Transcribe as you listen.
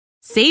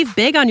Save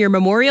big on your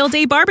Memorial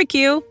Day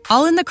barbecue,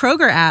 all in the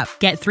Kroger app.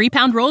 Get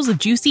 3-pound rolls of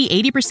juicy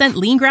 80%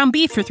 lean ground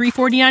beef for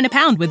 $3.49 a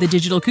pound with a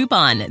digital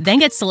coupon. Then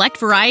get select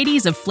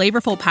varieties of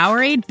flavorful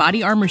Powerade,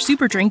 Body Armor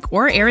Super Drink,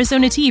 or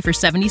Arizona tea for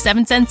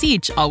 77 cents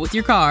each, all with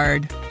your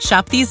card.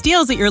 Shop these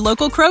deals at your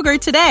local Kroger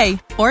today,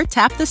 or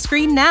tap the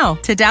screen now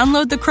to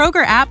download the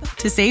Kroger app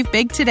to save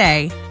big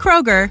today.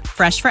 Kroger,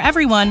 fresh for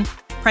everyone.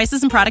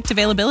 Prices and product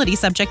availability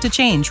subject to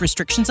change.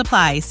 Restrictions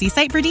apply. See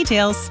site for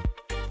details.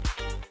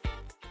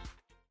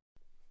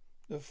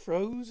 The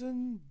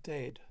Frozen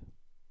Dead.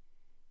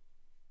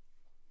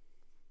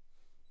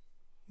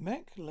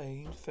 Mac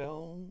Lane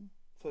fell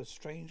for a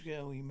strange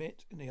girl he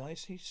met in the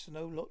icy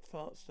snow-locked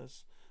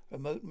fastness,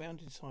 remote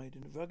mountainside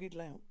in the rugged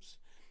Alps,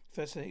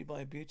 fascinated by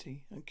her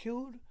beauty, and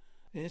killed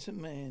an innocent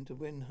man to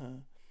win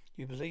her.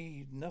 He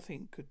believed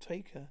nothing could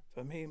take her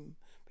from him,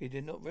 but he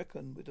did not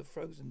reckon with the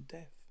frozen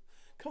death.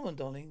 Come on,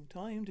 darling,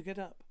 time to get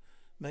up.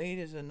 Maid,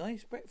 is a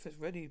nice breakfast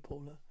ready,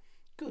 Paula.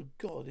 Good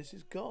God, this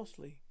is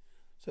ghastly.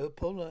 So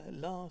Paula at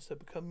last had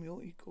become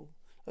your equal.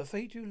 A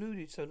fate you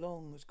eluded so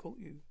long has caught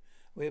you.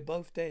 We are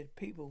both dead.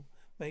 People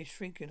may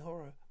shrink in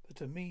horror, but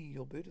to me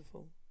you're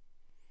beautiful.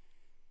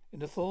 In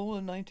the fall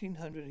of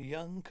 1900, a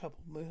young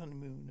couple,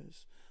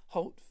 honeymooners,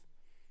 halt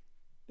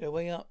their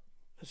way up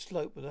a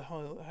slope of the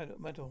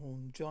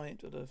Matterhorn,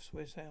 giant of the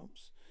Swiss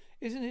Alps.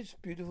 Isn't it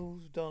beautiful,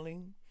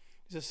 darling?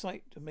 It's a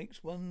sight that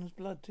makes one's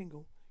blood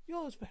tingle.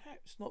 Yours,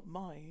 perhaps, not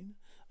mine.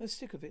 I'm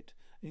sick of it.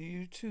 And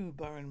you too,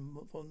 Baron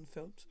von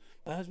Phelps.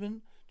 My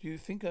husband, do you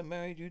think I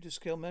married you to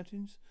scale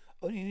mountains?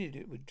 Only an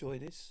idiot would enjoy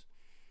this.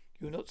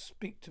 You will not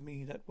speak to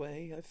me that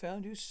way. I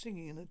found you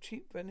singing in a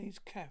cheap Viennese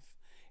cafe.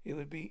 It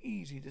would be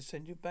easy to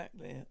send you back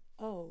there.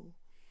 Oh,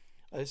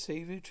 I'd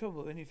save you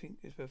trouble. Anything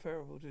is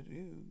preferable to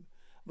you.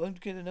 I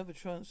won't get another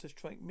chance to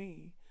strike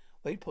me.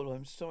 Wait, Paul,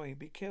 I'm sorry.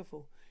 Be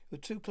careful. You're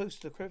too close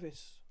to the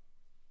crevice.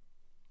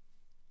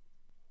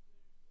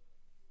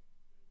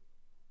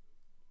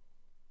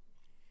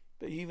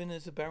 But even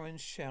as the Baron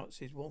shouts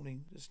his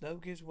warning, the snow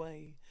gives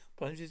way,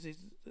 plunges the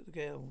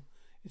gale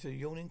into a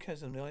yawning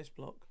chasm in the ice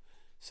block.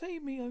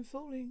 Save me, I'm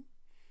falling.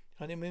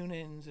 Honeymoon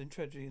ends in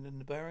tragedy, and then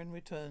the Baron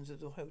returns to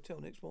the hotel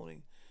next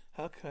morning.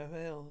 How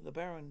hell, the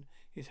Baron,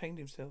 he's hanged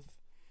himself.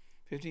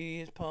 50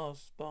 years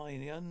pass by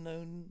in the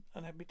unknown,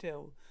 unhappy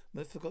tale,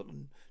 most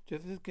forgotten.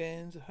 Jeffrey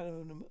Gans,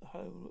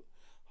 a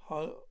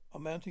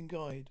mountain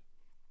guide,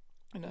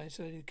 an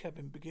isolated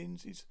cabin,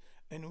 begins his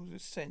annual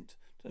descent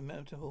to the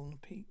Matterhorn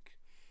peak.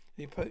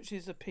 He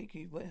approaches the peak,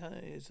 he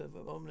hears an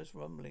ominous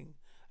rumbling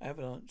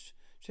avalanche.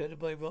 Sheltered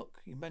by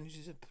rock, he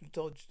manages to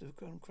dodge the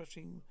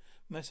crushing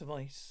mass of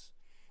ice.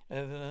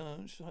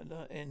 Avalanche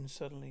ends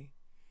suddenly.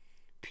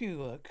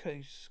 Pure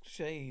case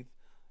shave.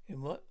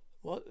 In what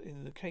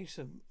in the case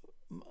of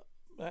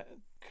that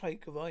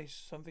cake of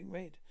ice, something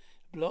red.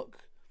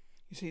 Block.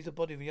 He sees the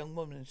body of a young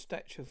woman in a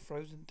statue of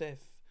frozen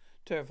death.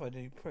 Terrified,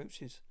 he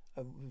approaches.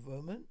 A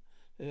woman?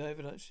 The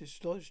avalanche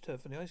dislodged her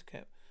from the ice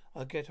cap.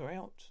 I'll get her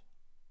out.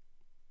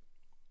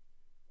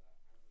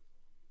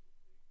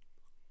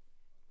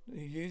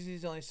 He uses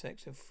his ice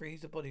axe and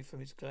frees the body from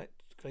its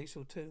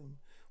glacial tomb.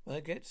 When I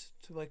get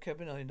to my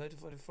cabin, I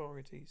notify the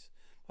authorities.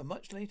 But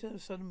much later, a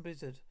sudden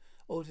blizzard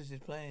alters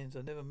his plans.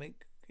 I never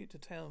make it to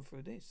town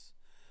through this.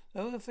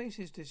 Though her face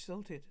is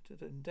distorted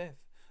in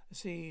death, I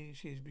see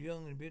she is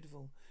young and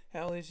beautiful.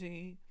 How did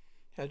she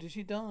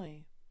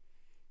die?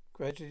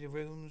 Gradually, the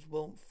room's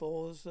warmth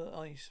thaws the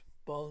ice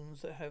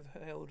bonds that have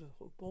held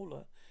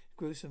Paula,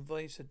 gruesome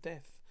vice of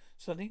death.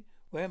 Suddenly,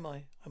 where am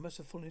I? I must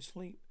have fallen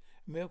asleep.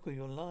 A miracle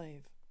you're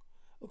alive.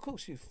 Of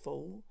course, you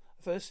fool.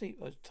 I fell asleep.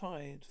 I was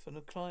tired from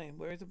the climb.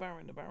 Where is the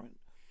Baron? The Baron?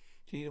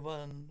 She's the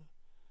one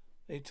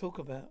they tell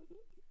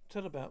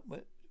about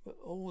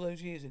all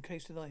those years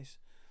encased in ice.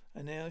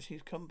 And now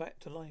she's come back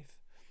to life.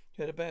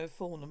 She had a bad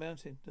fall on the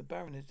mountain. The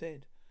Baron is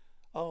dead.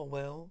 Oh,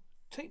 well,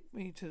 take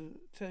me to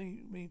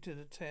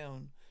the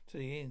town, to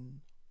the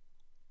inn.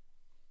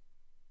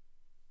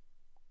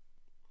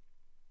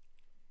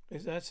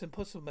 That's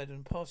impossible,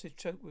 madam. Pass is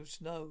choked with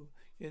snow.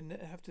 You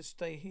have to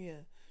stay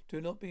here. Do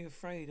not be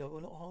afraid. I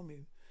will not harm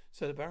you.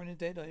 So the Baron is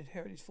dead. I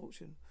inherit his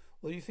fortune.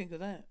 What do you think of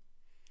that?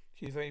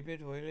 She's very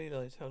beautiful. I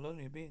realize how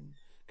long you've been.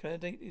 Can I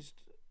date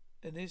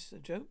this a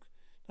joke?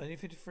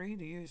 1953?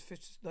 The year is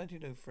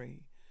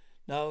 1903.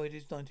 No, it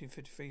is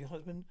 1953. Your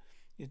husband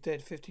is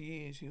dead 50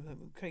 years. You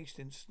have encased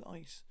in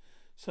ice.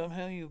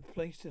 Somehow you were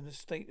placed in a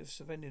state of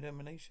surrendered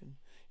emanation.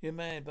 You're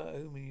mad, but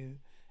only you.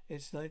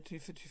 It's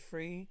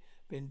 1953.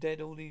 Been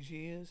dead all these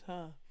years,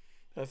 huh?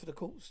 For the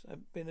corpse,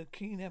 I've been a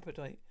keen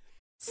appetite.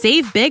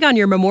 Save big on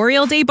your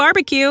Memorial Day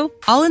barbecue,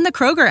 all in the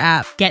Kroger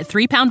app. Get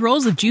 3-pound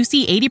rolls of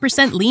juicy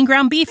 80% lean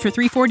ground beef for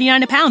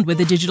 $3.49 a pound with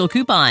a digital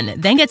coupon.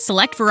 Then get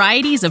select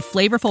varieties of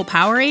flavorful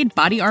Powerade,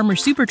 Body Armor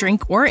Super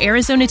Drink, or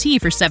Arizona tea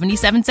for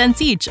 77 cents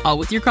each, all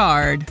with your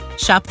card.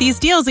 Shop these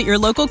deals at your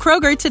local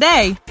Kroger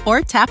today,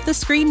 or tap the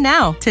screen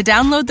now to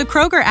download the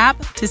Kroger app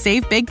to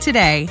save big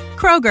today.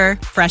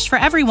 Kroger, fresh for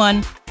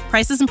everyone.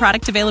 Prices and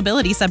product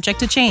availability subject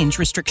to change.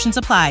 Restrictions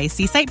apply.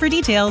 See site for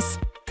details.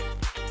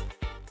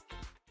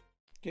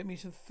 Get me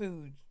some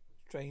food,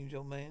 strange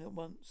old man at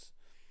once.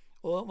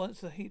 All at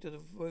once the heat of the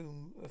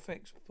room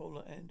affects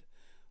Paula and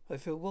I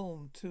feel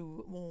warm,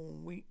 too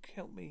warm, weak,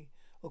 help me.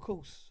 Of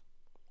course.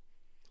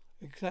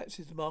 It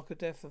collapses the mark of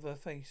death of her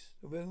face.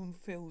 The room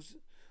fills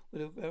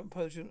with a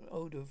potent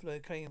odour of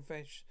decaying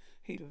flesh,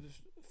 heat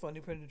was finally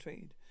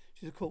penetrated.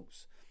 She's a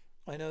corpse.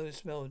 I know the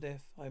smell of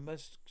death. I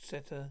must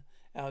set her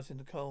out in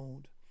the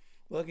cold.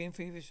 Working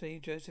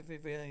feverishly, Joseph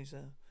reveals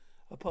her.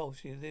 A pulse,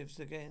 she lives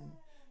again.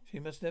 She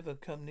must never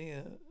come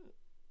near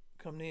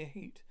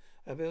heat.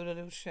 I build a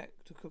little shack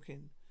to cook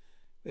in.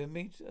 We'll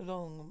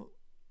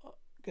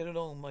get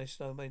along, my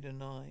snow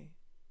maiden and I.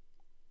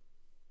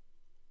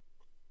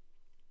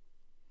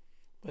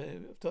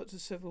 But for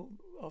several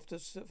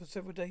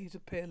days, the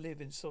pair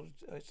live in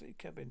solitary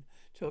cabin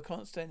till I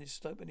can't stand this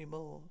slope any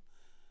more.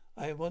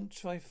 I want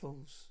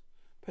trifles,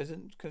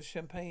 present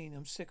champagne.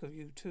 I'm sick of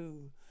you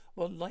too.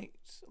 Want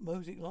lights,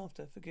 music,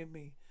 laughter. Forgive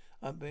me.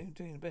 I'm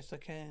doing the best I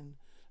can.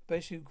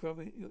 Best you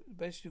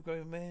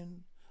growing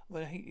man. I'm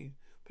gonna hate you.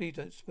 Please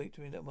don't speak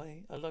to me that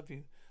way. I love you.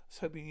 I was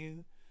hoping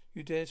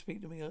you dare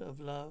speak to me of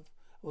love.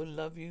 I wouldn't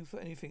love you for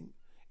anything,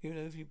 even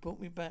if you brought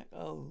me back.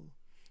 Oh.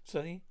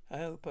 Sonny, I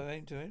hope I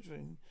ain't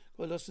entering.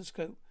 Got lost the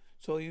scope.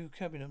 Saw you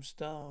cabin. I'm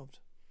starved.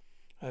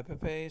 I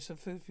prepare some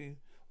food for you.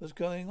 What's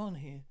going on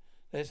here?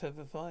 Let's have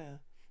a fire.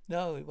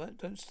 No, it won't.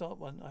 Don't start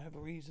one. I have a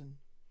reason.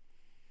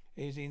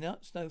 Is he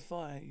nuts? No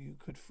fire. You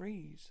could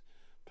freeze.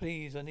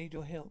 Please, I need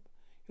your help.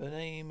 Your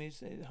name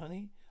is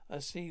Honey. I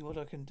see what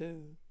I can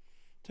do.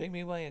 Take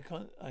me away. I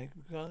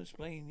can't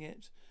explain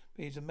yet.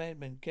 But he's a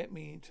madman. Get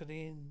me to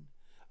the inn.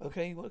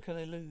 Okay, what can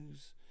I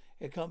lose?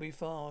 It can't be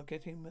far.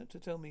 Get him to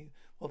tell me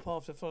what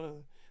path to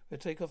follow. We'll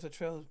take off the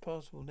trail as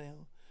possible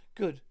now.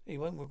 Good. He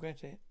won't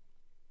regret it.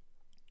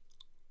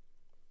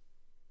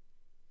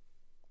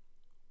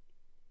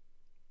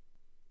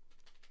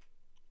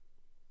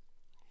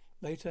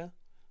 Later,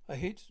 I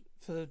hit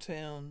for the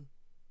town.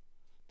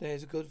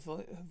 There's a good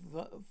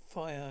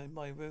fire in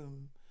my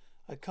room.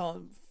 I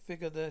can't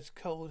figure that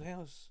cold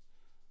house.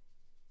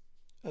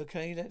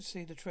 Okay, let's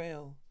see the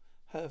trail.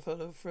 How to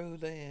follow through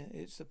there.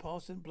 It's the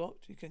passing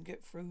blocked. You can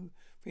get through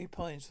 3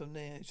 pines from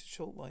there. It's a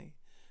short way.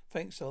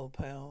 Thanks, old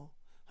pal.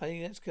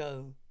 Honey, let's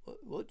go.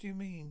 What do you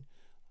mean?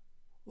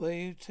 Where are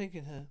you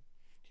taking her?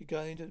 She's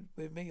going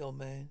with me, old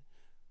man.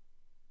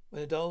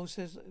 When a doll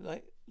says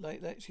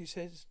like that, she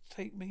says,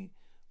 take me.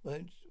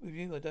 With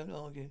you, I don't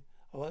argue.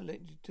 I won't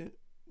let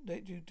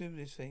you do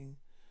this thing.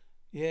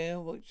 Yeah,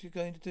 what you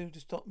going to do to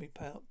stop me,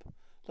 Pop?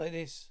 Like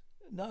this?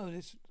 No,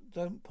 this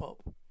don't,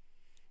 Pop.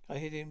 I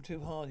hit him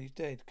too hard. He's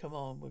dead. Come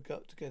on, we've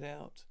got to get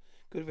out.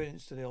 Good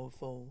riddance to the old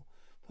fool.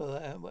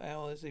 For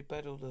hours they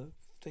battled the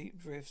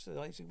steep drifts, the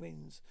icy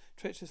winds,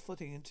 treacherous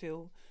footing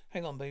until...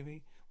 Hang on,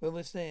 baby. We're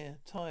almost there.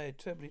 Tired,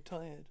 terribly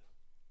tired.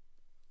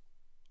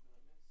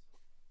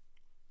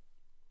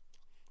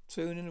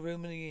 Soon in the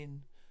room of the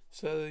inn.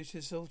 So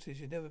she's salty.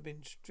 She'd never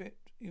been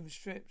stripped. When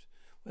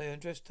they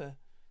undressed her.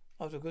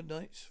 After a good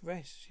night's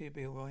rest, she'd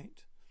be all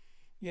right.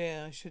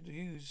 Yeah, I should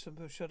use some.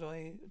 Should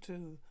I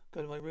too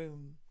go to my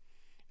room?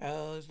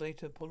 Hours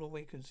later, Paul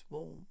awakens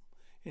warm.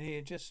 In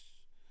here, just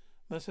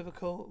must have a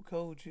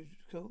cold you.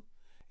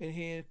 In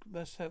here,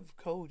 must have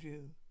cold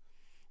you.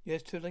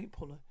 Yes, too late,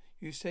 Paula.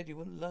 You said you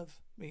wouldn't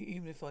love me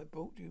even if I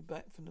brought you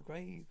back from the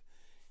grave,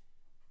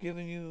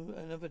 giving you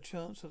another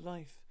chance of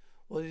life.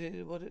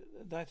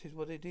 That is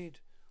what I did.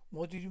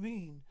 What did you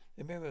mean?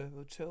 The mirror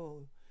will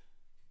tell.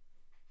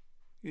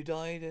 You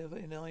died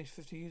in ice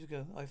 50 years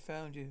ago. I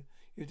found you.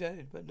 You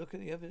dead, but look at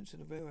the evidence in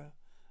the mirror.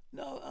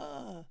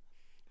 No,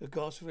 The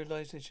gasp of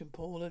realization,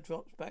 Paula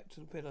drops back to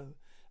the pillow.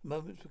 A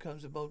moment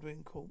becomes a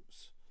mouldering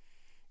corpse.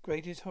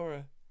 Greatest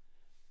horror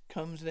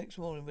comes the next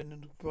morning when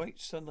in the bright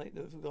sunlight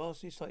the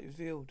ghastly sight is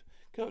revealed.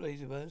 Get up,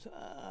 lazy bones.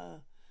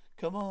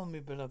 Come on, my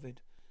beloved.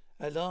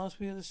 At last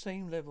we are the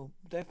same level.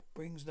 Death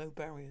brings no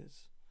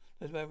barriers.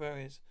 There's no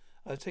barriers.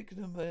 I'll take you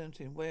to the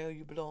mountain where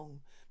you belong.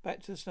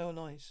 Back to the snow and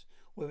ice,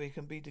 where we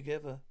can be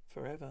together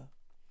forever.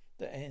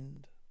 The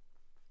end.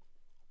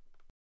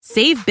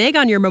 Save big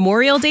on your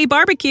Memorial Day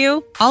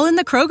barbecue, all in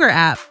the Kroger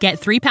app. Get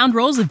 3-pound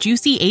rolls of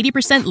juicy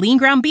 80% lean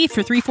ground beef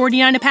for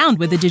 $3.49 a pound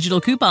with a digital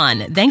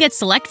coupon. Then get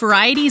select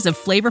varieties of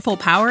flavorful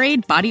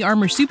Powerade, Body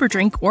Armor Super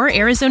Drink, or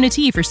Arizona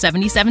tea for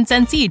 77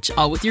 cents each,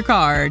 all with your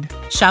card.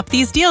 Shop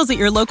these deals at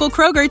your local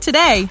Kroger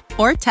today,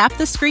 or tap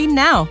the screen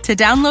now to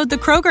download the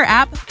Kroger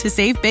app to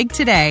save big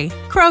today.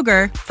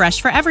 Kroger,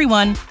 fresh for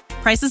everyone.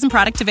 Prices and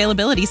product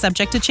availability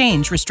subject to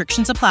change.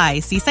 Restrictions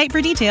apply. See site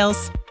for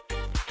details.